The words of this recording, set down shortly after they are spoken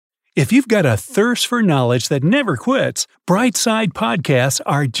If you've got a thirst for knowledge that never quits, Brightside Podcasts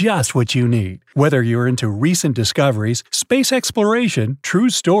are just what you need. Whether you're into recent discoveries, space exploration, true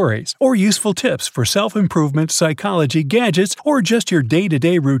stories, or useful tips for self-improvement, psychology, gadgets, or just your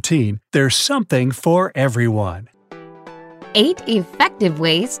day-to-day routine, there's something for everyone. 8 effective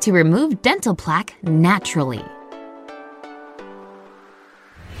ways to remove dental plaque naturally.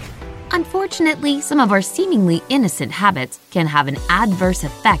 Unfortunately, some of our seemingly innocent habits can have an adverse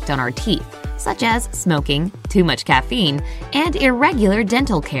effect on our teeth, such as smoking, too much caffeine, and irregular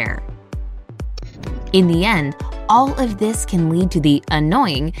dental care. In the end, all of this can lead to the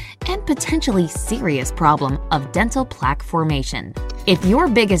annoying and potentially serious problem of dental plaque formation. If your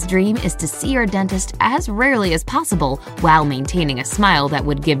biggest dream is to see your dentist as rarely as possible while maintaining a smile that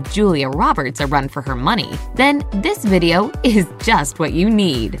would give Julia Roberts a run for her money, then this video is just what you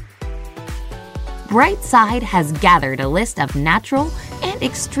need. Brightside has gathered a list of natural and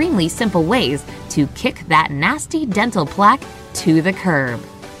extremely simple ways to kick that nasty dental plaque to the curb.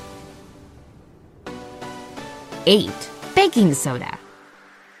 8. Baking soda.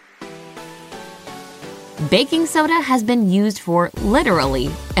 Baking soda has been used for literally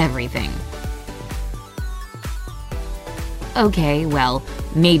everything. Okay, well,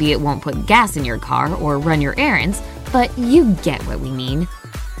 maybe it won't put gas in your car or run your errands, but you get what we mean.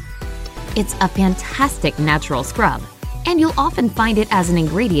 It's a fantastic natural scrub, and you'll often find it as an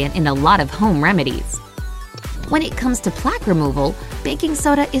ingredient in a lot of home remedies. When it comes to plaque removal, baking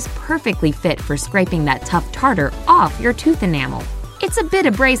soda is perfectly fit for scraping that tough tartar off your tooth enamel. It's a bit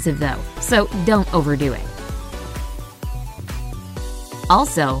abrasive though, so don't overdo it.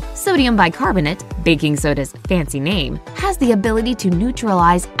 Also, sodium bicarbonate, baking soda's fancy name, has the ability to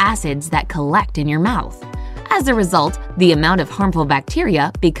neutralize acids that collect in your mouth. As a result, the amount of harmful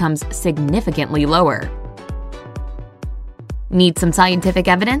bacteria becomes significantly lower. Need some scientific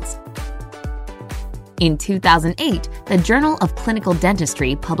evidence? In 2008, the Journal of Clinical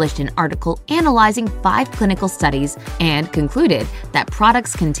Dentistry published an article analyzing 5 clinical studies and concluded that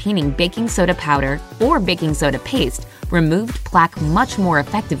products containing baking soda powder or baking soda paste removed plaque much more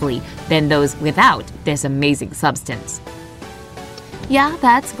effectively than those without this amazing substance. Yeah,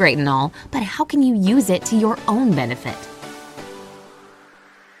 that's great and all, but how can you use it to your own benefit?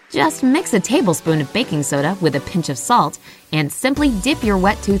 Just mix a tablespoon of baking soda with a pinch of salt and simply dip your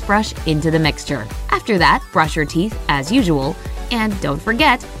wet toothbrush into the mixture. After that, brush your teeth as usual, and don't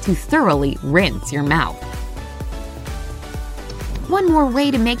forget to thoroughly rinse your mouth. One more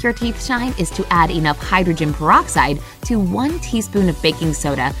way to make your teeth shine is to add enough hydrogen peroxide to 1 teaspoon of baking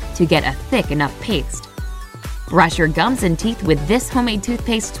soda to get a thick enough paste. Brush your gums and teeth with this homemade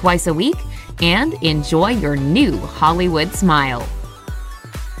toothpaste twice a week and enjoy your new Hollywood smile.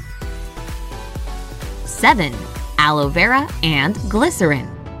 7. Aloe vera and glycerin.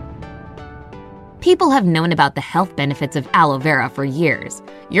 People have known about the health benefits of aloe vera for years.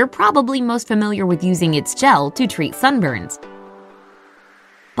 You're probably most familiar with using its gel to treat sunburns.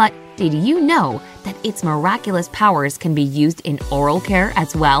 But did you know that its miraculous powers can be used in oral care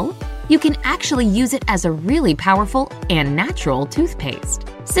as well? You can actually use it as a really powerful and natural toothpaste.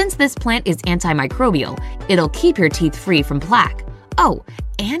 Since this plant is antimicrobial, it'll keep your teeth free from plaque. Oh,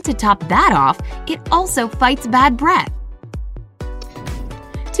 and to top that off, it also fights bad breath.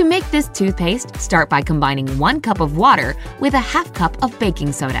 To make this toothpaste, start by combining 1 cup of water with a half cup of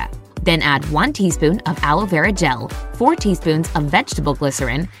baking soda. Then add 1 teaspoon of aloe vera gel, 4 teaspoons of vegetable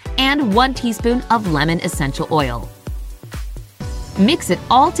glycerin, and 1 teaspoon of lemon essential oil. Mix it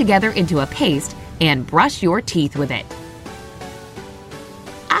all together into a paste and brush your teeth with it.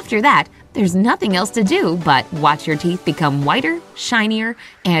 After that, there's nothing else to do but watch your teeth become whiter, shinier,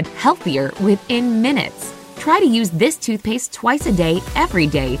 and healthier within minutes. Try to use this toothpaste twice a day, every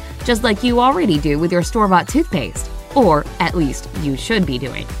day, just like you already do with your store-bought toothpaste. Or, at least, you should be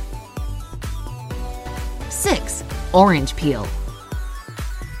doing. 6. Orange peel.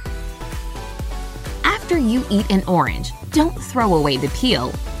 After you eat an orange, don't throw away the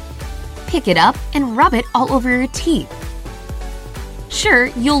peel. Pick it up and rub it all over your teeth. Sure,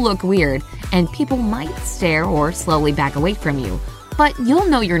 you'll look weird, and people might stare or slowly back away from you, but you'll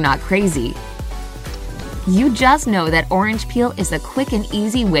know you're not crazy. You just know that orange peel is a quick and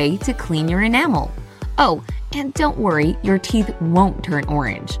easy way to clean your enamel. Oh, and don't worry, your teeth won't turn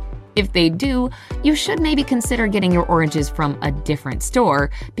orange. If they do, you should maybe consider getting your oranges from a different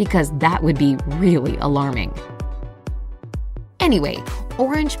store because that would be really alarming. Anyway,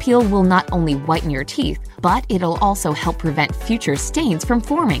 orange peel will not only whiten your teeth, but it'll also help prevent future stains from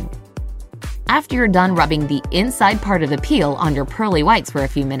forming. After you're done rubbing the inside part of the peel on your pearly whites for a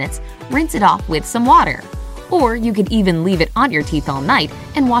few minutes, rinse it off with some water. Or you could even leave it on your teeth all night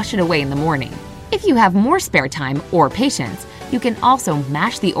and wash it away in the morning. If you have more spare time or patience, you can also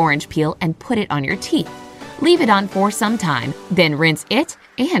mash the orange peel and put it on your teeth. Leave it on for some time, then rinse it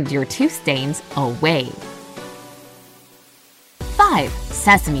and your tooth stains away. 5.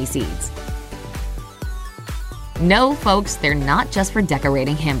 Sesame seeds. No, folks, they're not just for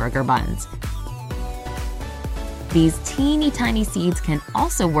decorating hamburger buns. These teeny tiny seeds can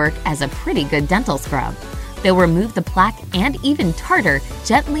also work as a pretty good dental scrub. They'll remove the plaque and even tartar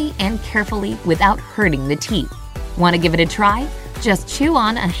gently and carefully without hurting the teeth. Want to give it a try? Just chew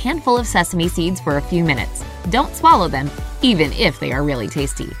on a handful of sesame seeds for a few minutes. Don't swallow them, even if they are really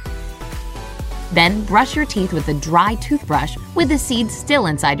tasty. Then brush your teeth with a dry toothbrush with the seeds still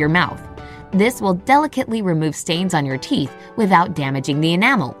inside your mouth. This will delicately remove stains on your teeth without damaging the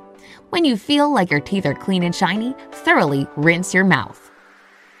enamel. When you feel like your teeth are clean and shiny, thoroughly rinse your mouth.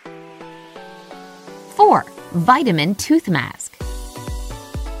 4. Vitamin tooth mask.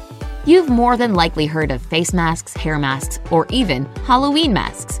 You've more than likely heard of face masks, hair masks, or even Halloween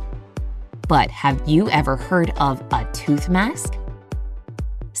masks. But have you ever heard of a tooth mask?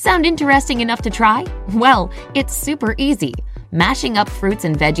 Sound interesting enough to try? Well, it's super easy. Mashing up fruits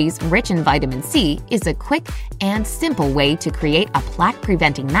and veggies rich in vitamin C is a quick and simple way to create a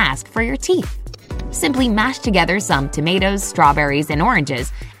plaque-preventing mask for your teeth. Simply mash together some tomatoes, strawberries, and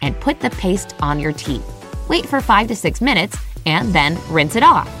oranges and put the paste on your teeth. Wait for 5 to 6 minutes and then rinse it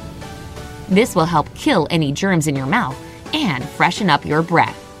off. This will help kill any germs in your mouth and freshen up your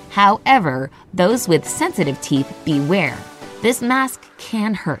breath. However, those with sensitive teeth, beware. This mask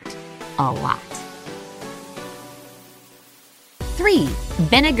can hurt a lot. 3.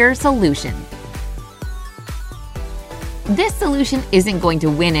 Vinegar solution. This solution isn't going to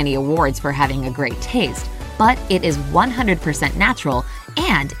win any awards for having a great taste, but it is 100% natural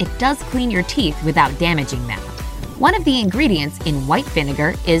and it does clean your teeth without damaging them. One of the ingredients in white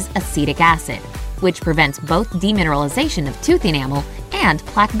vinegar is acetic acid, which prevents both demineralization of tooth enamel and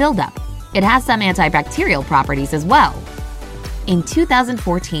plaque buildup. It has some antibacterial properties as well. In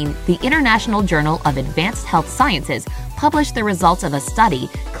 2014, the International Journal of Advanced Health Sciences published the results of a study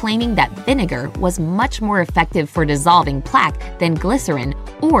claiming that vinegar was much more effective for dissolving plaque than glycerin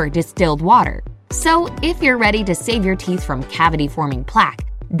or distilled water. So, if you're ready to save your teeth from cavity-forming plaque,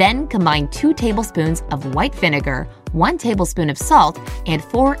 then combine 2 tablespoons of white vinegar, 1 tablespoon of salt, and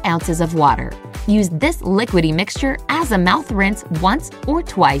 4 ounces of water. Use this liquidy mixture as a mouth rinse once or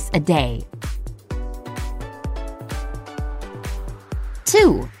twice a day.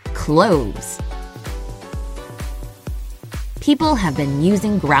 2. Cloves. People have been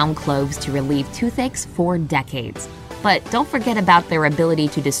using ground cloves to relieve toothaches for decades. But don't forget about their ability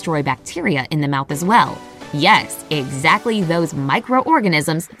to destroy bacteria in the mouth as well. Yes, exactly those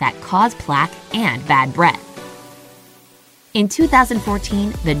microorganisms that cause plaque and bad breath. In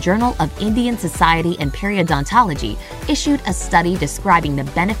 2014, the Journal of Indian Society and Periodontology issued a study describing the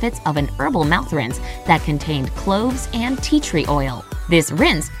benefits of an herbal mouth rinse that contained cloves and tea tree oil. This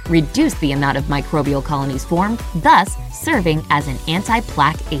rinse reduced the amount of microbial colonies formed, thus serving as an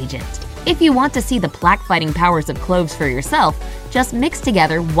anti-plaque agent. If you want to see the plaque-fighting powers of cloves for yourself, just mix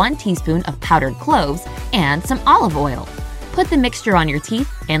together 1 teaspoon of powdered cloves and some olive oil. Put the mixture on your teeth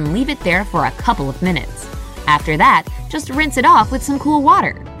and leave it there for a couple of minutes. After that, just rinse it off with some cool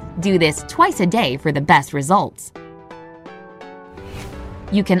water. Do this twice a day for the best results.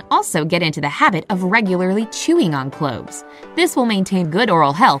 You can also get into the habit of regularly chewing on cloves. This will maintain good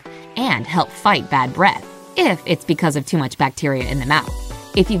oral health and help fight bad breath, if it's because of too much bacteria in the mouth.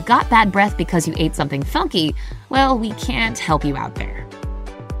 If you've got bad breath because you ate something funky, well, we can't help you out there.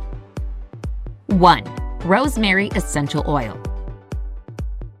 1. Rosemary essential oil.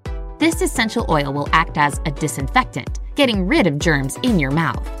 This essential oil will act as a disinfectant, getting rid of germs in your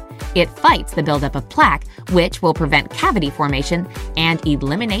mouth. It fights the buildup of plaque, which will prevent cavity formation and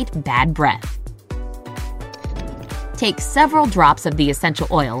eliminate bad breath. Take several drops of the essential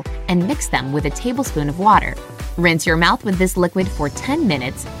oil and mix them with a tablespoon of water. Rinse your mouth with this liquid for 10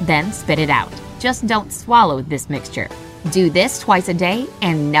 minutes, then spit it out. Just don't swallow this mixture. Do this twice a day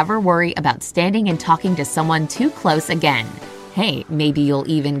and never worry about standing and talking to someone too close again. Hey, maybe you'll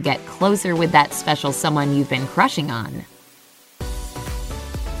even get closer with that special someone you've been crushing on.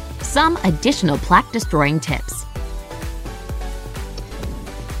 Some additional plaque-destroying tips.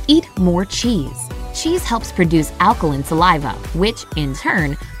 Eat more cheese. Cheese helps produce alkaline saliva, which, in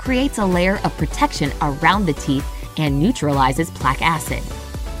turn, creates a layer of protection around the teeth and neutralizes plaque acid.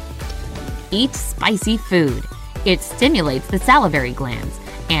 Eat spicy food. It stimulates the salivary glands,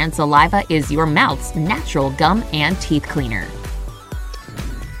 and saliva is your mouth's natural gum and teeth cleaner.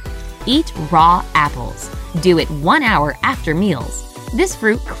 Eat raw apples. Do it 1 hour after meals. This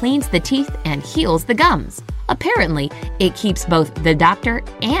fruit cleans the teeth and heals the gums. Apparently, it keeps both the doctor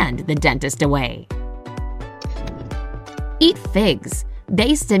and the dentist away. Eat figs.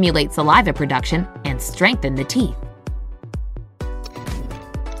 They stimulate saliva production and strengthen the teeth.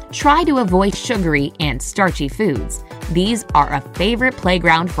 Try to avoid sugary and starchy foods. These are a favorite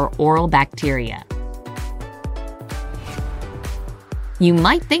playground for oral bacteria. You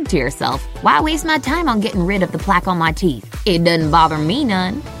might think to yourself, why waste my time on getting rid of the plaque on my teeth? It doesn't bother me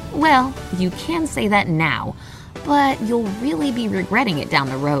none. Well, you can say that now, but you'll really be regretting it down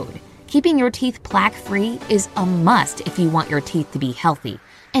the road. Keeping your teeth plaque-free is a must if you want your teeth to be healthy.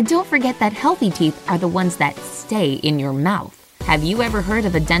 And don't forget that healthy teeth are the ones that stay in your mouth. Have you ever heard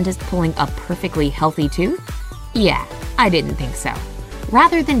of a dentist pulling a perfectly healthy tooth? Yeah, I didn't think so.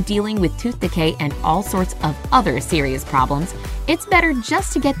 Rather than dealing with tooth decay and all sorts of other serious problems, it's better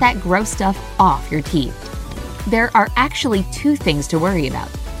just to get that gross stuff off your teeth. There are actually two things to worry about,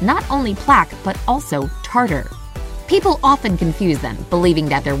 not only plaque but also tartar. People often confuse them, believing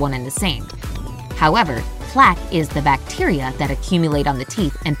that they're one and the same. However, plaque is the bacteria that accumulate on the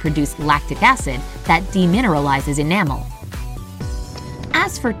teeth and produce lactic acid that demineralizes enamel.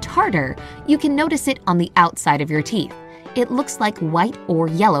 As for tartar, you can notice it on the outside of your teeth. It looks like white or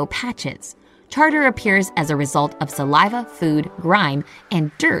yellow patches. Tartar appears as a result of saliva, food, grime,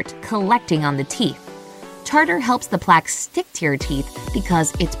 and dirt collecting on the teeth. Tartar helps the plaque stick to your teeth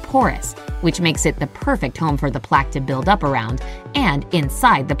because it's porous, which makes it the perfect home for the plaque to build up around and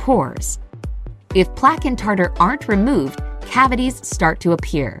inside the pores. If plaque and tartar aren't removed, cavities start to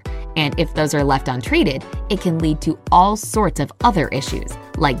appear, and if those are left untreated, it can lead to all sorts of other issues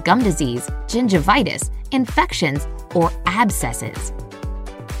like gum disease, gingivitis, infections, or abscesses.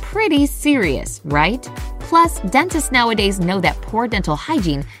 Pretty serious, right? Plus, dentists nowadays know that poor dental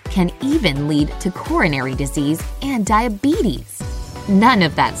hygiene can even lead to coronary disease and diabetes. None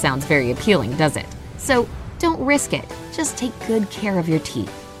of that sounds very appealing, does it? So don't risk it. Just take good care of your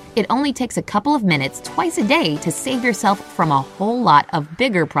teeth. It only takes a couple of minutes twice a day to save yourself from a whole lot of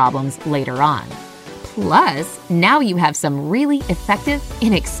bigger problems later on. Plus, now you have some really effective,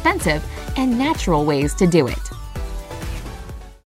 inexpensive, and natural ways to do it.